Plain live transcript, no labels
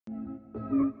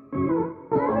Hello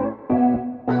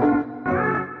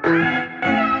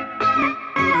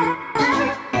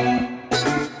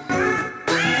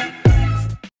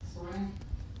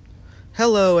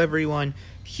everyone,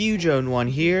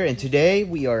 HugeOwn1 here, and today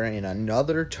we are in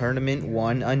another Tournament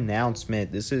 1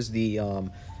 announcement. This is the,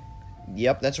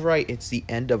 yep, that's right, it's the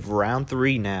end of Round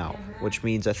 3 now, which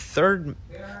means a third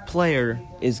player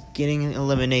is getting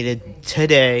eliminated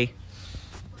today.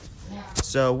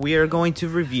 So we are going to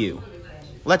review.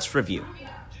 Let's review.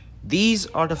 These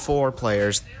are the 4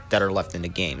 players that are left in the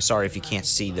game. Sorry if you can't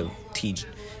see the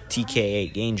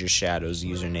TK8 Ganger Shadows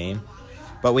username.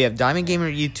 But we have Diamond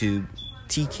Gamer YouTube,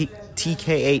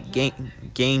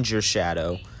 TK8 Ganger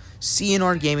Shadow,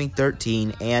 CNR Gaming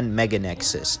 13, and Mega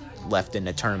Nexus left in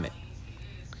the tournament.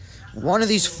 One of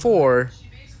these 4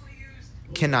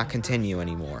 cannot continue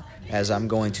anymore, as I'm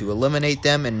going to eliminate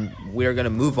them and we're going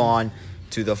to move on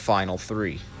to the final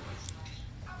 3.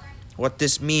 What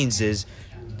this means is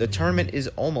the tournament is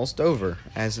almost over,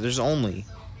 as there's only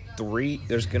going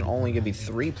to be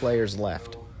 3 players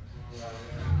left.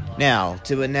 Now,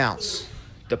 to announce,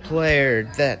 the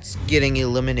player that's getting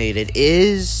eliminated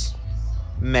is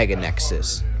Mega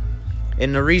Nexus.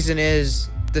 And the reason is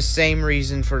the same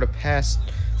reason for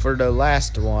the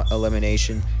last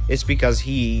elimination. It's because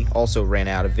he also ran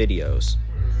out of videos.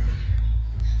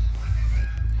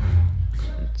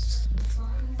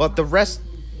 But the rest,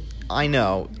 I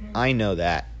know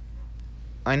that.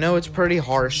 I know it's pretty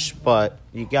harsh, but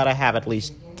you gotta have at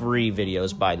least 3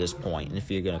 videos by this point if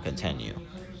you're gonna continue.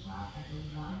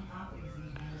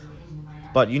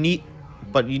 But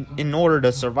in order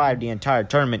to survive the entire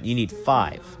tournament, you need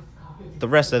 5. The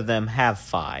rest of them have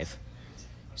 5.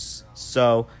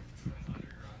 So,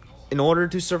 in order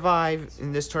to survive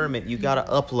in this tournament, you gotta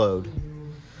upload.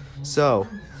 So,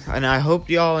 and I hope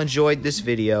y'all enjoyed this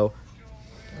video,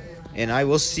 and I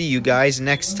will see you guys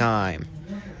next time.